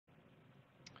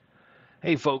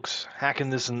Hey folks,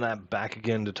 hacking this and that back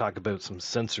again to talk about some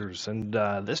sensors. And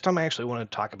this time I actually want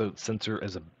to talk about sensor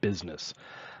as a business.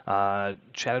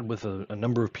 Chatted with a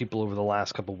number of people over the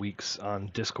last couple weeks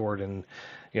on Discord, and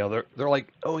they're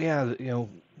like, oh yeah,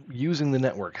 using the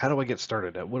network. How do I get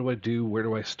started? What do I do? Where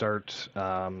do I start?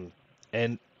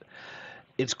 And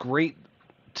it's great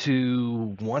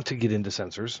to want to get into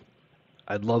sensors.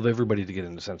 I'd love everybody to get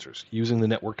into sensors. Using the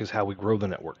network is how we grow the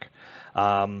network.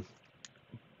 Um,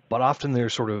 but often they're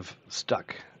sort of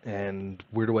stuck. And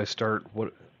where do I start?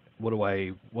 What do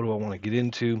I want to get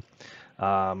into?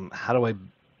 How do I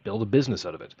build a business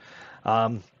out of it?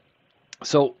 Um,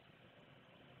 so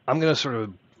I'm going to sort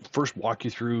of first walk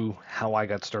you through how I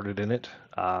got started in it,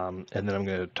 and then I'm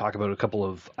going to talk about a couple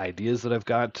of ideas that I've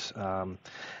got.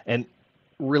 And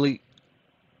really,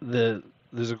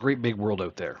 there's a great big world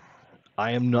out there.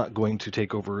 I am not going to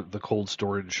take over the cold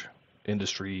storage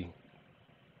industry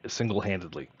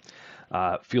single-handedly.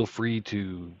 Feel free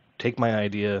to take my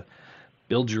idea,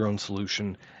 build your own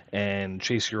solution, and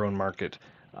chase your own market.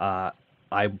 Uh,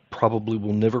 I probably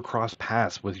will never cross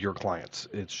paths with your clients.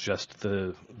 It's just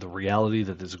the reality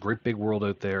that there's a great big world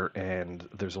out there, and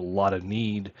there's a lot of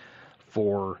need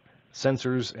for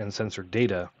sensors and sensor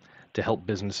data to help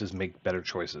businesses make better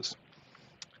choices.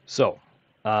 So,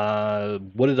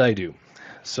 what did I do?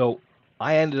 So,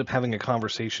 I ended up having a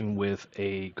conversation with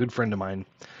a good friend of mine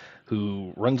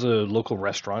who runs a local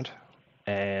restaurant,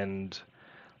 and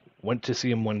went to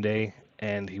see him one day,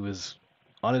 and he was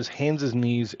on his hands and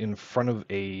knees in front of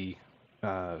a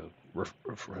uh,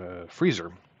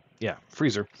 freezer. Yeah,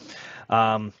 freezer,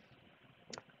 um,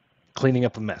 cleaning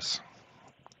up a mess.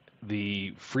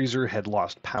 The freezer had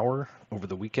lost power over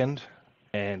the weekend,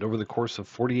 and over the course of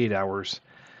 48 hours,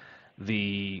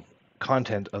 the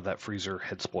content of that freezer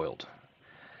had spoiled.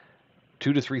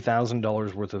 $2,000 to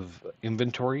 $3,000 worth of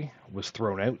inventory was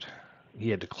thrown out. He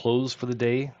had to close for the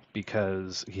day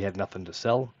because he had nothing to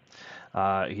sell.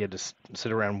 He had to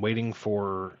sit around waiting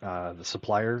for the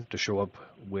supplier to show up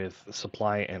with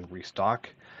supply and restock.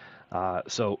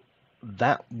 So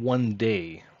that one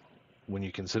day, when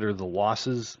you consider the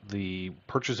losses, the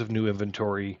purchase of new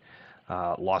inventory,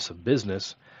 loss of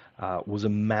business, was a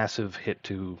massive hit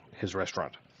to his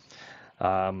restaurant.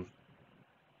 Um,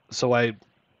 so I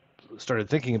started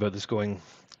thinking about this, going,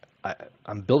 I,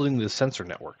 I'm building this sensor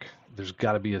network. There's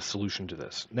got to be a solution to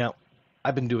this. Now,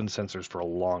 I've been doing sensors for a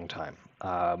long time.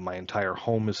 My entire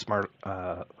home is smart.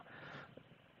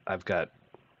 I've got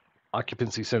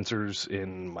occupancy sensors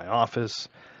in my office.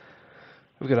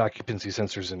 I've got occupancy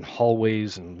sensors in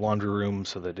hallways and laundry rooms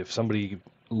so that if somebody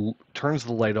turns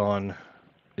the light on,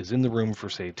 is in the room for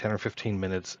say 10 or 15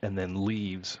 minutes, and then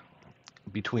leaves,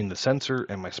 between the sensor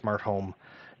and my smart home,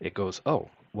 it goes, oh,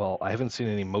 well, I haven't seen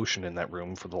any motion in that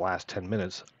room for the last 10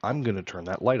 minutes. I'm going to turn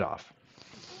that light off.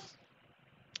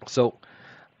 So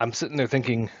I'm sitting there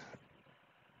thinking,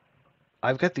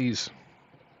 I've got these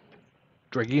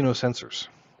Dragino sensors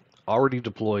already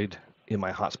deployed in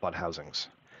my hotspot housings.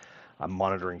 I'm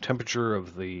monitoring temperature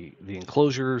of the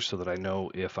enclosure so that I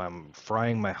know if I'm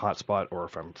frying my hotspot or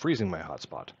if I'm freezing my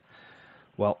hotspot.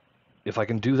 Well, if I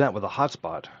can do that with a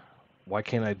hotspot, why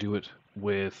can't I do it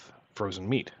with frozen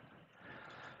meat?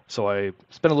 So I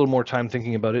spent a little more time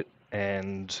thinking about it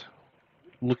and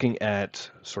looking at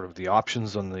sort of the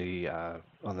options on the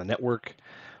network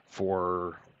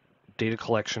for data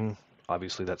collection.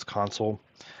 Obviously, that's console.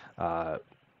 Uh,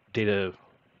 Data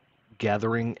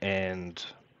gathering and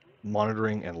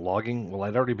monitoring and logging. Well,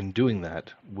 I'd already been doing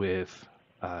that with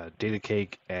Data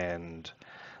Cake and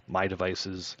my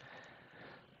devices,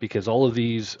 because all of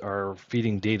these are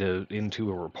feeding data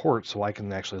into a report, so I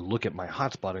can actually look at my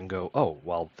hotspot and go, oh,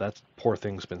 well, that poor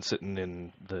thing's been sitting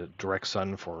in the direct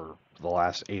sun for the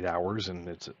last 8 hours, and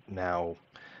it's now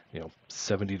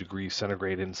 70 degrees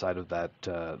centigrade inside of that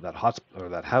hot or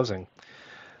that housing.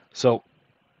 So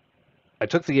I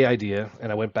took the idea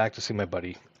and I went back to see my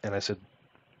buddy, and I said,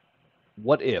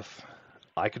 what if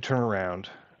I could turn around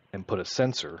and put a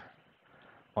sensor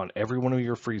on every one of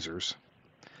your freezers,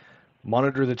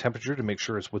 monitor the temperature to make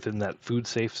sure it's within that food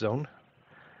safe zone,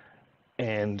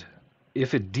 and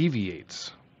if it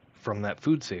deviates from that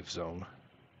food safe zone,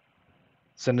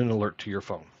 send an alert to your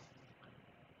phone?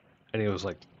 And he was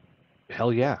like,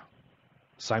 hell yeah,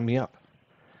 sign me up.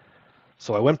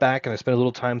 So I went back and I spent a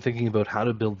little time thinking about how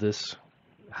to build this,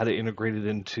 how to integrate it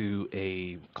into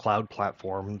a cloud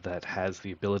platform that has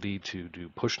the ability to do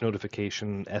push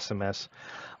notification, SMS.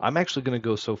 I'm actually going to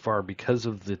go so far, because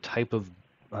of the type of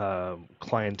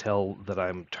clientele that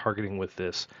I'm targeting with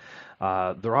this.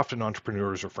 They're often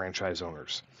entrepreneurs or franchise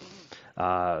owners.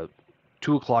 Uh,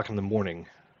 2 o'clock in the morning,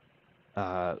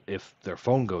 if their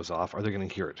phone goes off, are they going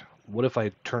to hear it? What if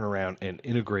I turn around and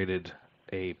integrated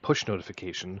a push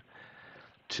notification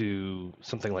to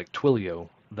something like Twilio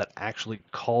that actually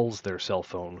calls their cell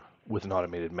phone with an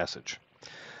automated message?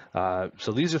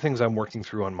 So these are things I'm working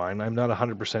through on mine. I'm not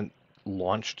 100%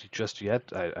 launched just yet.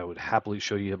 I would happily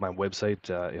show you my website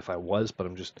if I was, but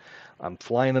I'm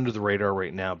flying under the radar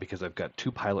right now because I've got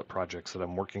two pilot projects that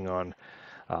I'm working on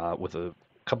with a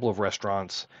couple of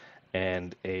restaurants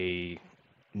and a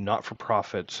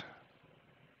not-for-profit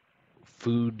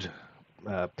food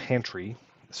pantry,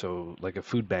 so like a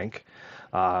food bank,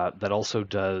 that also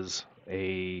does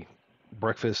a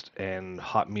breakfast and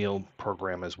hot meal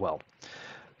program as well.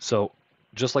 So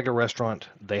just like a restaurant,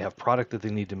 they have product that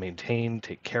they need to maintain,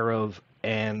 take care of,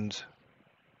 and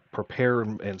prepare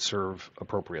and serve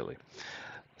appropriately.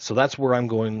 So that's where I'm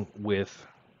going with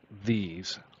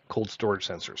these cold storage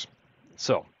sensors.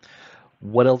 So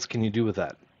what else can you do with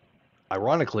that?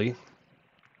 Ironically,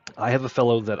 I have a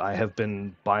fellow that I have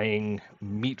been buying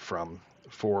meat from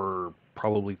for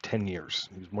probably 10 years.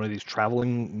 He's one of these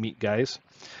traveling meat guys.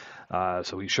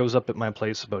 So he shows up at my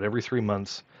place about every 3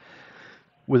 months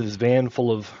with his van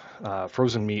full of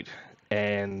frozen meat,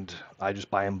 and I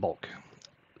just buy in bulk.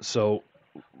 So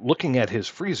looking at his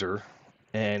freezer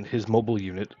and his mobile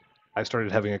unit, I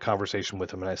started having a conversation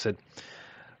with him, and I said,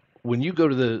 when you go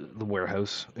to the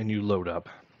warehouse and you load up,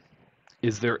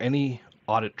 is there any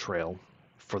audit trail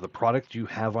for the product you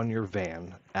have on your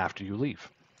van after you leave?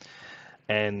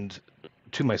 And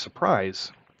to my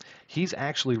surprise, he's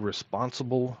actually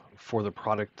responsible for the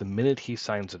product the minute he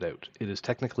signs it out. It is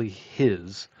technically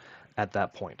his at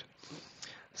that point.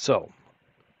 So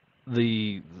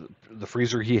the the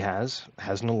freezer he has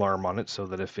an alarm on it so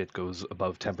that if it goes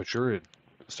above temperature, it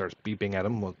starts beeping at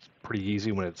him. Well, it's pretty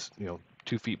easy when it's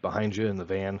 2 feet behind you in the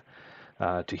van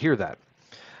to hear that.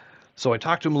 So I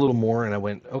talked to him a little more and I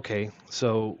went, okay,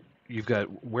 so you've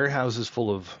got warehouses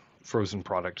full of frozen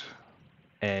product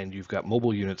and you've got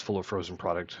mobile units full of frozen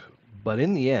product, but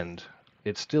in the end,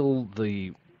 it's still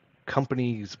the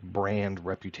company's brand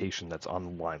reputation that's on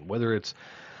the line, whether it's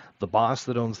the boss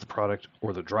that owns the product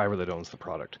or the driver that owns the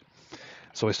product.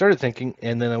 So I started thinking,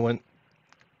 and then I went,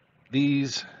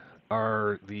 these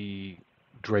are the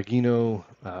Dragino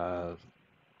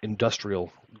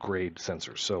industrial grade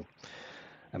sensors. So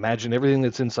imagine everything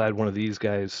that's inside one of these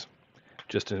guys,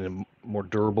 just in a more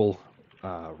durable,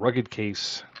 rugged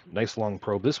case, nice long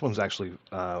probe. This one's actually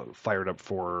fired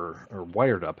up or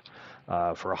wired up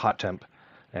for a hot temp,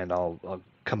 and I'll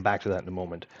come back to that in a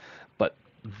moment. But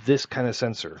this kind of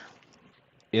sensor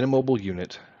in a mobile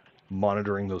unit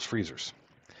monitoring those freezers.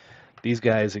 These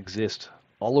guys exist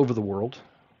all over the world.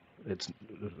 It's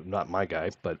not my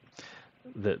guy, but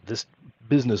this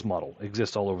business model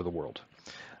exists all over the world.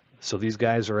 So these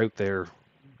guys are out there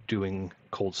doing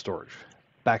cold storage.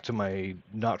 Back to my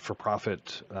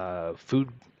not-for-profit food,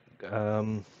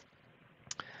 um,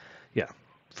 yeah,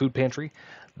 food pantry.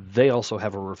 They also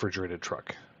have a refrigerated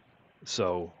truck.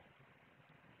 So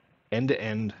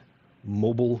end-to-end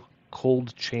mobile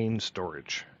cold chain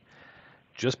storage.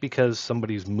 Just because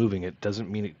somebody's moving it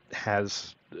doesn't mean it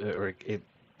has or it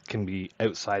can be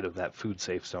outside of that food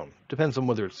safe zone. Depends on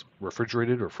whether it's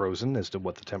refrigerated or frozen as to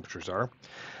what the temperatures are.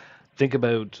 Think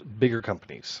about bigger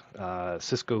companies,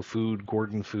 Cisco Food,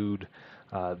 Gordon Food.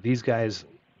 These guys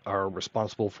are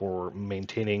responsible for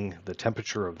maintaining the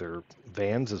temperature of their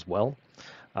vans as well.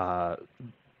 Uh,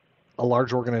 a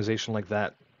large organization like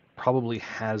that probably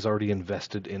has already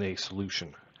invested in a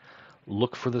solution.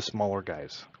 Look for the smaller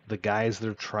guys, the guys that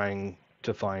are trying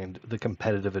to find the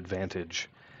competitive advantage,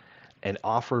 and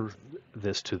offer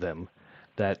this to them,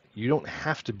 that you don't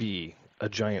have to be a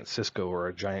giant Cisco or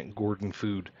a giant Gordon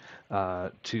Food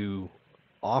to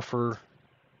offer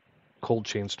cold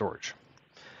chain storage.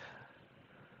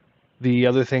 The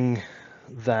other thing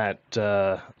that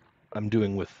I'm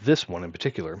doing with this one in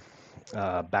particular,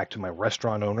 back to my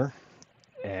restaurant owner,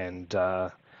 and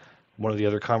one of the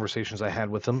other conversations I had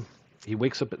with him, he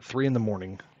wakes up at 3 in the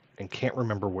morning and can't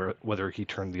remember whether he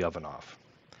turned the oven off.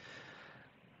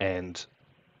 And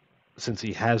since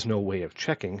he has no way of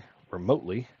checking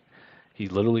remotely, he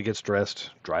literally gets dressed,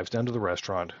 drives down to the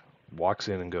restaurant, walks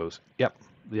in and goes, yep,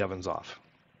 the oven's off,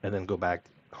 and then go back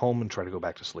home and try to go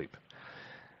back to sleep.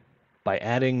 By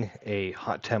adding a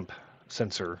hot temp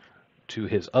sensor to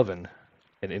his oven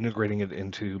and integrating it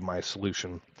into my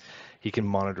solution, he can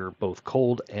monitor both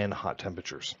cold and hot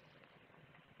temperatures.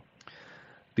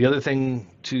 The other thing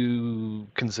to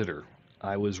consider,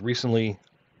 I was recently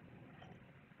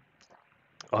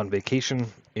on vacation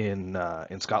in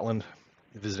Scotland,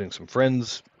 visiting some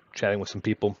friends, chatting with some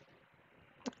people,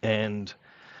 and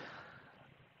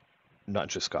not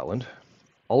just Scotland,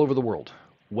 all over the world,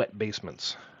 wet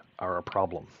basements are a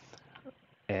problem.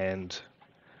 And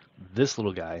this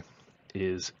little guy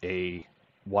is a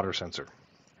water sensor.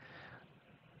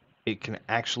 It can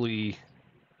actually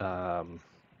um,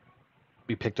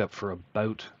 be picked up for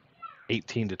about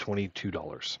 $18 to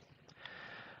 $22.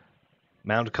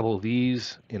 Mount a couple of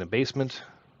these in a basement.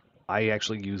 I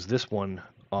actually use this one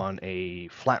on a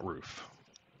flat roof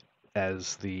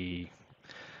as the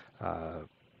uh,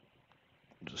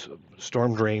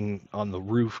 storm drain on the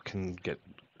roof can get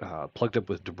plugged up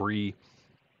with debris.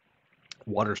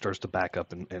 Water starts to back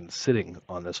up and sitting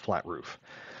on this flat roof.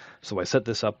 So I set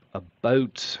this up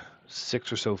about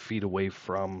 6 or so feet away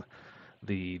from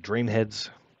the drain heads,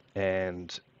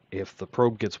 and if the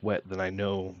probe gets wet, then I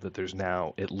know that there's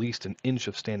now at least an inch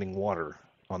of standing water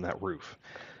on that roof.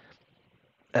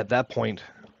 At that point,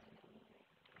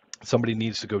 somebody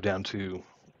needs to go down to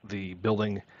the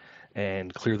building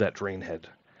and clear that drain head.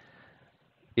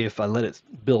 If I let it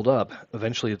build up,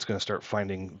 eventually it's going to start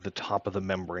finding the top of the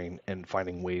membrane and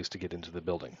finding ways to get into the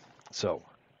building. So,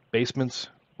 basements,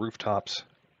 rooftops,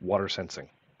 water sensing.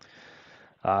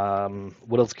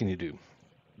 What else can you do?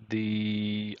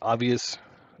 The obvious,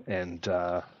 and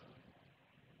a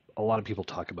lot of people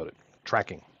talk about it,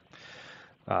 tracking.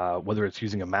 Whether it's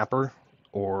using a mapper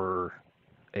or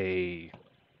a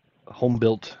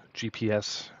home-built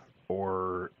GPS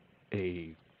or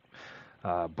a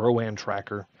Broan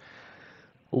tracker.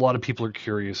 A lot of people are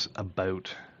curious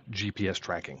about GPS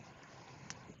tracking.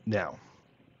 Now,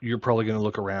 you're probably going to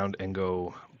look around and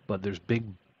go, but there's big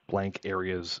blank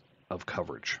areas of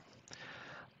coverage.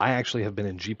 I actually have been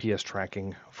in GPS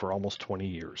tracking for almost 20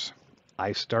 years.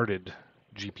 I started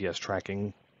GPS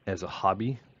tracking as a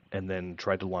hobby and then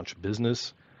tried to launch a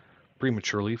business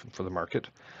prematurely for the market,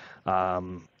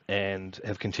 and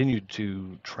have continued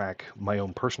to track my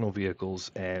own personal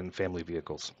vehicles and family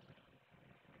vehicles.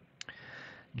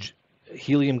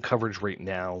 Helium coverage right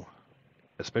now,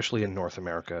 especially in North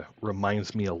America,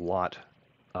 reminds me a lot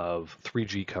of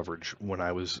 3G coverage when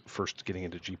I was first getting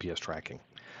into GPS tracking.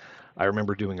 I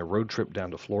remember doing a road trip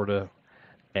down to Florida,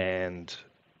 and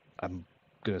I'm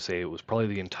going to say it was probably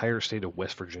the entire state of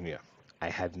West Virginia. I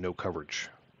had no coverage,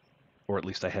 or at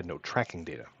least I had no tracking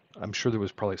data. I'm sure there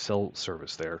was probably cell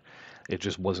service there. It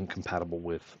just wasn't compatible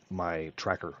with my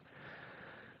tracker.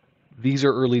 These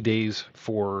are early days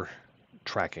for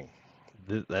tracking.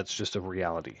 That's just a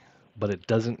reality. But it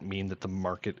doesn't mean that the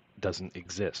market doesn't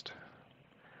exist.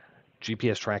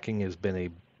 GPS tracking has been a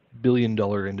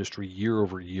billion-dollar industry year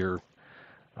over year,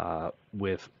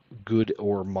 with good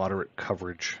or moderate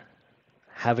coverage.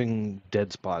 Having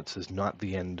dead spots is not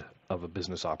the end of a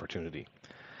business opportunity.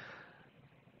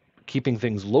 Keeping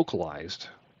things localized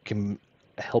can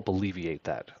help alleviate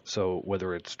that. So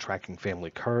whether it's tracking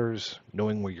family cars,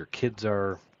 knowing where your kids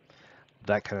are,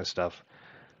 that kind of stuff,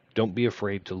 don't be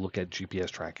afraid to look at GPS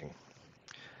tracking.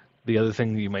 The other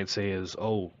thing you might say is,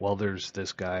 oh, well, there's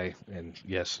this guy, and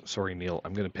yes, sorry, Neil,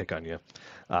 I'm going to pick on you,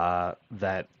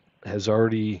 that has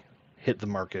already hit the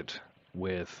market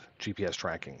with GPS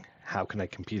tracking. How can I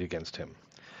compete against him?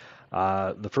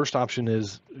 The first option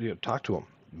is, talk to him.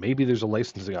 Maybe there's a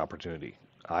licensing opportunity.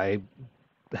 I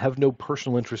have no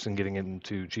personal interest in getting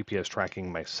into GPS tracking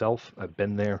myself. I've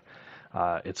been there.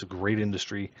 It's a great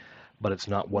industry, but it's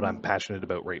not what I'm passionate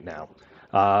about right now.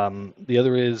 The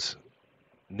other is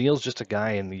Neil's just a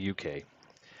guy in the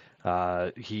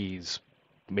UK. He's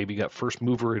maybe got first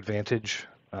mover advantage,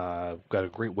 got a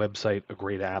great website, a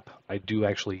great app. I do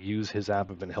actually use his app.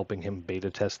 I've been helping him beta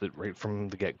test it right from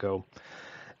the get-go.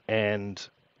 And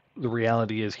the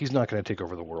reality is he's not going to take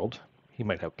over the world. He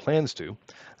might have plans to,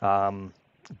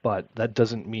 but that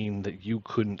doesn't mean that you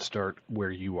couldn't start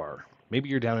where you are. Maybe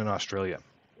you're down in Australia.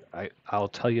 I'll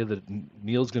tell you that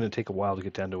Neil's going to take a while to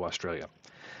get down to Australia.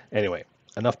 Anyway,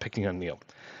 enough picking on Neil.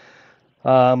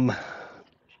 The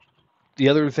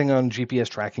other thing on GPS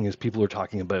tracking is people are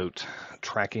talking about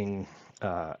tracking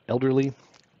elderly,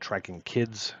 tracking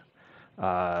kids,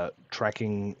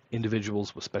 tracking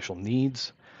individuals with special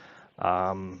needs.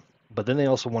 But then they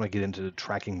also want to get into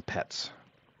tracking pets,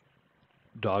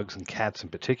 dogs and cats in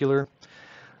particular.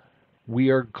 We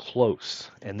are close,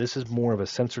 and this is more of a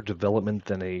sensor development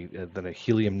than a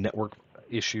Helium network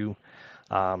issue,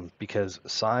 because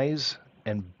size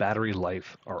and battery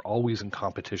life are always in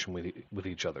competition with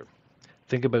each other.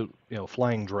 Think about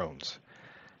flying drones.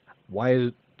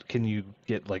 Why can you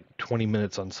get like 20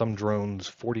 minutes on some drones,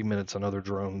 40 minutes on other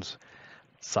drones?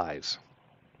 Size.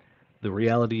 The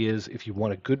reality is, if you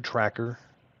want a good tracker,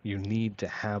 you need to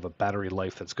have a battery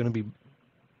life that's going to be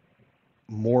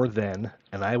more than,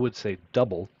 and I would say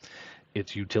double,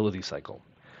 its utility cycle.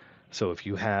 So if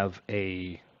you have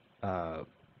a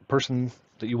person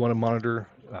that you want to monitor,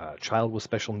 a child with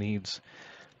special needs,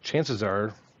 chances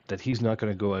are that he's not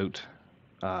going to go out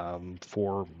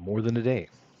for more than a day.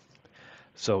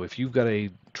 So if you've got a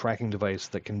tracking device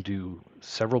that can do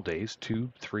several days,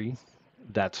 2, 3,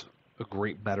 that's a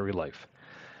great battery life.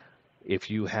 If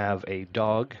you have a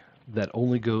dog that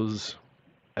only goes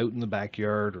out in the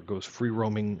backyard or goes free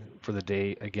roaming for the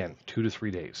day, again, 2 to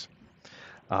 3 days.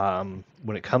 When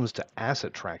it comes to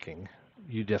asset tracking,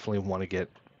 you definitely want to get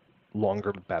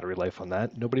longer battery life on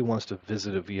that. Nobody wants to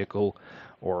visit a vehicle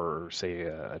or, say,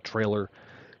 a trailer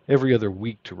every other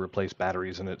week to replace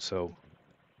batteries in it. So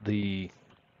the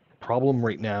problem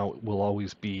right now will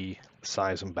always be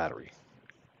size and battery.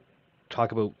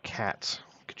 Talk about cats.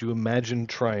 Could you imagine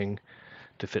trying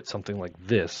to fit something like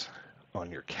this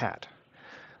on your cat?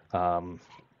 Um,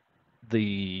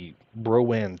 the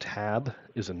Browan Tab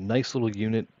is a nice little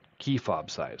unit, key fob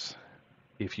size.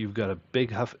 If you've got a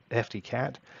big, hefty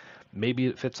cat, maybe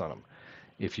it fits on him.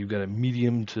 If you've got a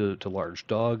medium to large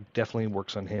dog, definitely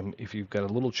works on him. If you've got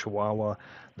a little Chihuahua,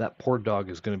 that poor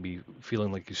dog is going to be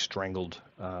feeling like he's strangled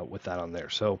with that on there.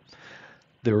 So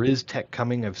there is tech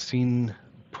coming. I've seen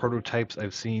prototypes.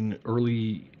 I've seen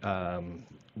early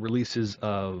releases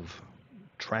of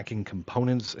tracking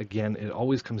components. Again, it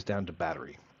always comes down to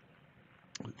battery.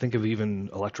 Think of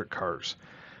even electric cars,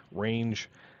 range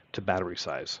to battery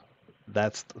size.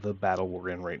 That's the battle we're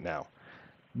in right now.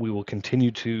 We will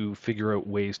continue to figure out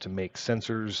ways to make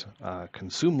sensors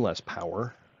consume less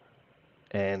power,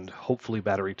 and hopefully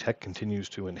battery tech continues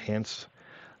to enhance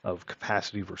of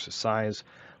capacity versus size,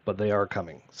 but they are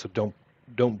coming. So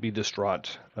don't be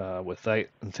distraught with that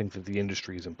and think that the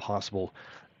industry is impossible.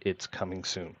 It's coming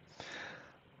soon.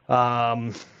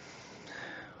 Um,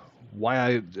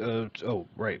 why oh,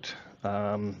 right.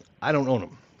 I don't own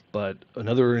them, but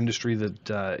another industry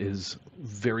that is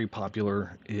very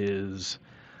popular is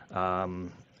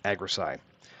agri.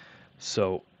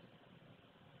 So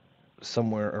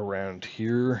somewhere around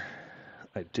here,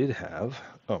 I did have,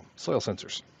 oh, soil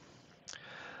sensors.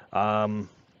 Um,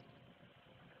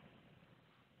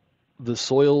 the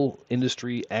soil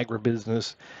industry,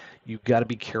 agribusiness, you've got to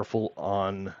be careful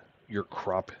on your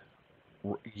crop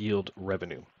yield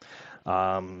revenue.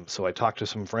 So I talked to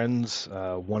some friends.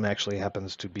 One actually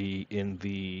happens to be in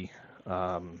the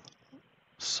um,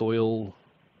 soil,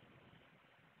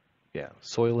 yeah,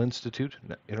 Soil Institute,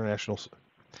 International.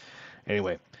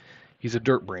 Anyway, he's a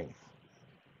dirt brain,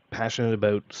 passionate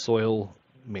about soil,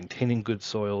 maintaining good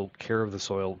soil, care of the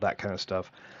soil, that kind of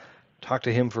stuff. Talked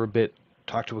to him for a bit,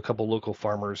 talked to a couple local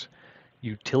farmers.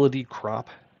 Utility crop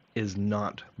is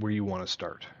not where you want to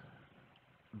start.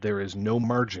 There is no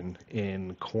margin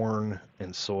in corn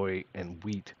and soy and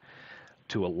wheat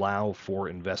to allow for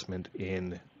investment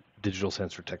in digital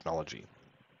sensor technology.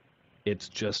 It's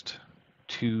just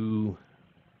too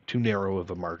narrow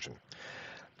of a margin.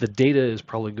 The data is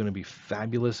probably going to be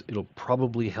fabulous. It'll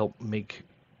probably help make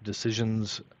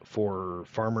decisions for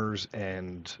farmers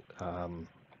and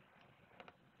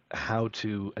how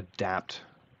to adapt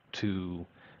to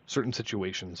certain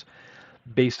situations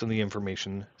based on the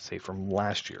information, say, from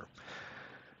last year.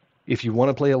 If you want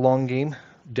to play a long game,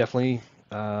 definitely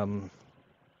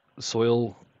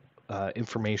soil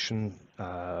information,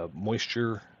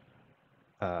 moisture,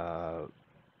 uh,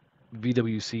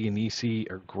 VWC and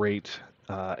EC are great.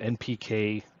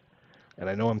 NPK, and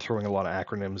I know I'm throwing a lot of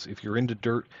acronyms. If you're into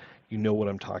dirt, you know what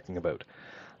I'm talking about.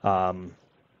 Um,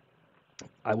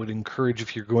 I would encourage,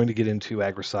 if you're going to get into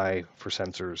agri for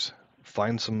sensors,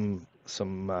 find some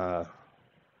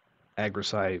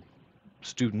agri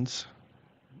students,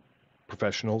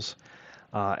 professionals,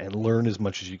 and learn as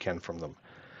much as you can from them.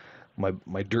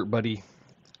 My dirt buddy,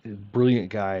 brilliant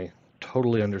guy,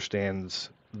 totally understands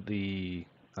the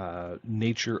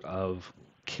nature of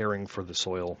caring for the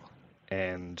soil,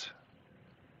 and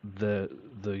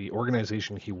the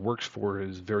organization he works for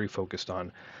is very focused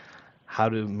on how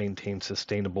to maintain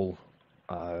sustainable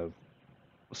uh,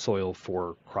 soil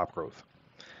for crop growth.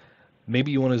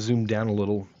 Maybe you want to zoom down a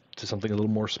little to something a little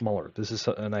more smaller. This is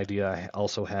an idea I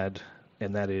also had,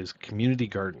 and that is community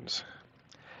gardens.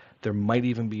 There might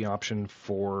even be option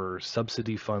for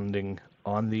subsidy funding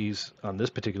on this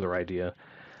particular idea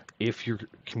if your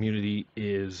community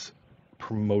is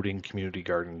promoting community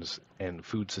gardens and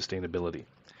food sustainability.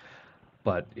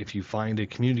 But if you find a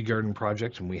community garden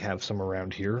project, and we have some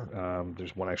around here,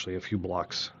 there's one actually a few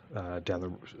blocks down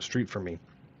the street from me,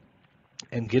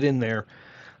 and get in there,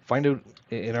 find out,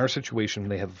 in our situation,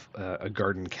 they have a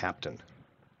garden captain.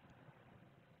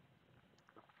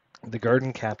 The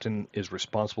garden captain is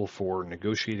responsible for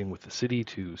negotiating with the city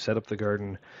to set up the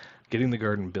garden, getting the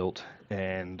garden built,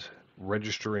 and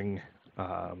registering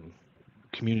um,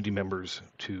 community members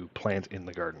to plant in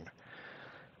the garden.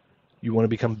 You want to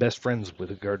become best friends with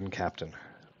a garden captain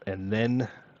and then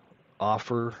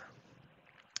offer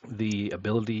the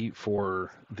ability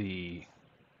for the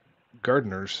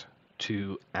gardeners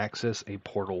to access a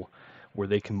portal where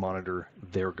they can monitor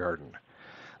their garden.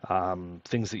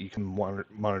 Things that you can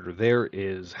monitor there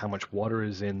is how much water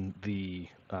is in the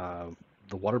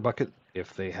water bucket,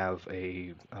 if they have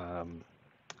a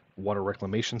water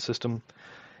reclamation system.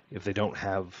 If they don't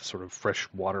have sort of fresh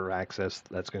water access,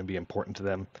 that's going to be important to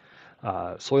them.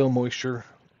 Soil moisture,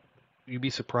 you'd be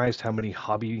surprised how many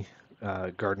hobby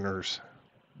gardeners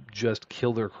just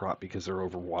kill their crop because they're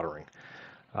overwatering.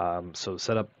 So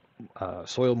set up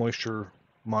soil moisture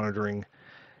monitoring.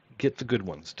 Get the good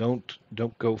ones.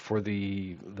 Don't go for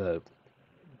the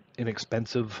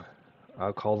inexpensive,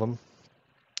 I'll call them,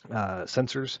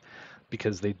 sensors,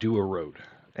 because they do erode.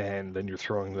 And then you're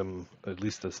throwing them, at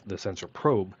least the sensor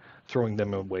probe, throwing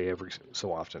them away every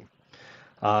so often.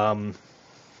 Um,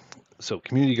 so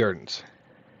community gardens,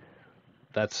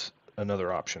 that's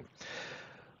another option.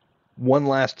 One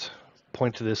last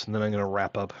point to this, and then I'm going to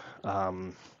wrap up.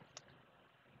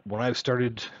 When I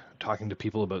started talking to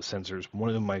people about sensors, one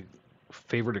of my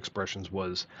favorite expressions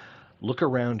was look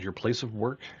around your place of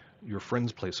work, your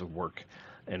friend's place of work,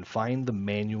 and find the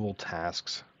manual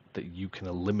tasks that you can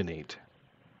eliminate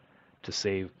to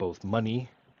save both money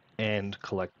and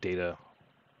collect data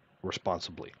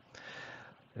responsibly.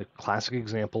 A classic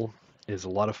example is a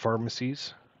lot of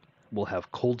pharmacies will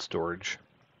have cold storage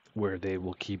where they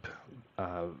will keep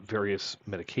various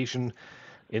medication,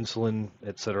 insulin,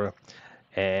 etc.,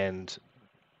 and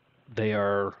they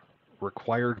are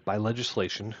required by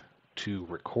legislation to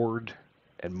record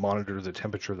and monitor the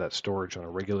temperature of that storage on a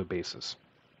regular basis.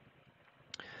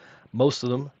 Most of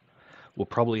them will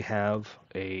probably have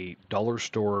a dollar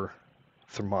store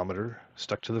thermometer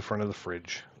stuck to the front of the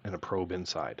fridge and a probe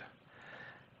inside.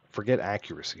 Forget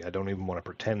accuracy. I don't even want to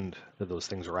pretend that those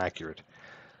things are accurate.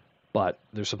 But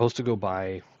they're supposed to go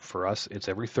by, for us, it's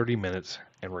every 30 minutes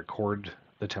and record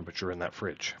the temperature in that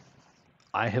fridge.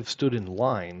 I have stood in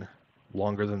line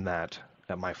longer than that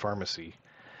at my pharmacy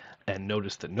and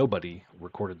noticed that nobody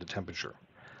recorded the temperature.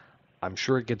 I'm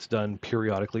sure it gets done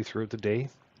periodically throughout the day,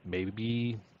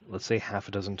 maybe, let's say, half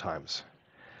a dozen times.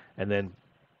 And then,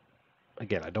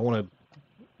 again, I don't want to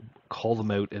call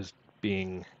them out as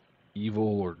being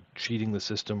evil or cheating the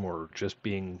system or just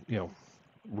being,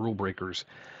 rule breakers.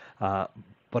 Uh,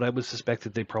 but I would suspect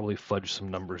that they probably fudge some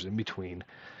numbers in between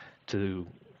to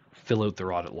fill out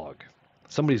their audit log.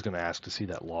 Somebody's going to ask to see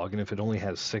that log, and if it only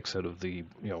has 6 out of the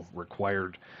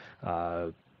required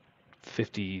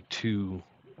 52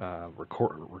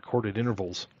 recorded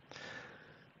intervals,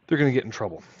 they're going to get in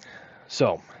trouble.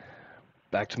 So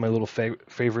back to my little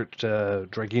favorite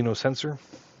Dragino sensor.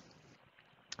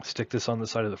 Stick this on the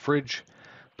side of the fridge,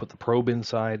 put the probe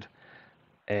inside,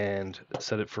 and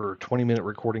set it for a 20-minute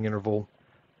recording interval.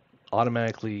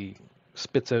 Automatically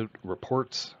spits out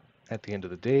reports at the end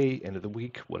of the day, end of the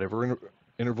week, whatever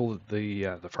interval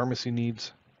the pharmacy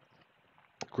needs.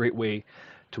 Great way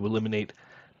to eliminate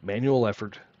manual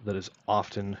effort that is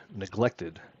often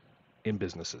neglected in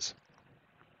businesses.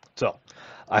 So,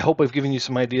 I hope I've given you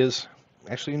some ideas.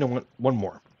 Actually, you know what? One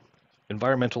more.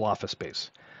 Environmental office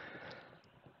space.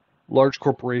 Large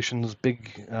corporations,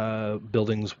 big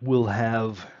buildings will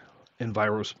have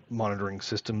enviros monitoring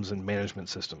systems and management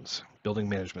systems, building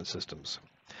management systems.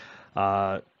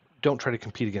 Don't try to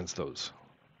compete against those.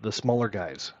 The smaller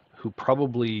guys who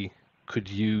probably could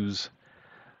use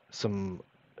some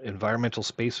environmental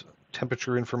space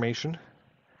temperature information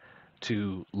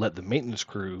to let the maintenance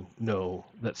crew know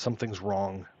that something's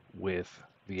wrong with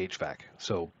the HVAC.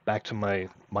 So back to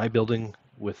my building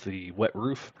with the wet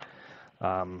roof,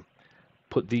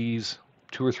 put these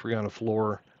 2 or 3 on a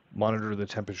floor, monitor the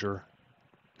temperature,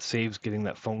 saves getting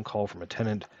that phone call from a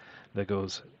tenant that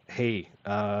goes, hey,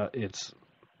 it's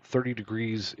 30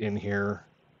 degrees in here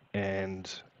and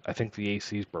I think the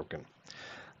AC is broken.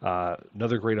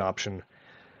 Another great option,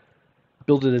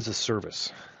 build it as a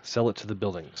service. Sell it to the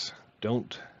buildings.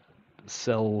 Don't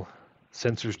sell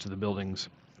sensors to the buildings.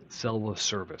 Sell the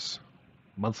service.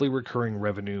 Monthly recurring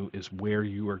revenue is where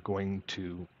you are going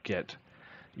to get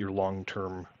your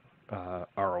long-term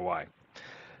ROI.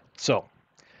 So,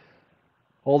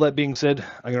 all that being said,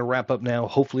 I'm going to wrap up now.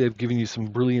 Hopefully I've given you some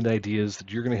brilliant ideas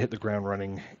that you're going to hit the ground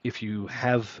running. If you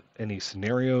have any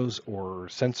scenarios or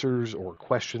sensors or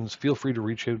questions, feel free to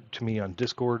reach out to me on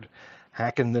Discord,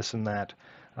 hacking this and that.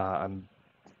 I'm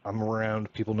I'm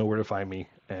around. People know where to find me.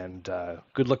 And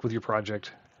good luck with your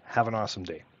project. Have an awesome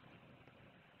day.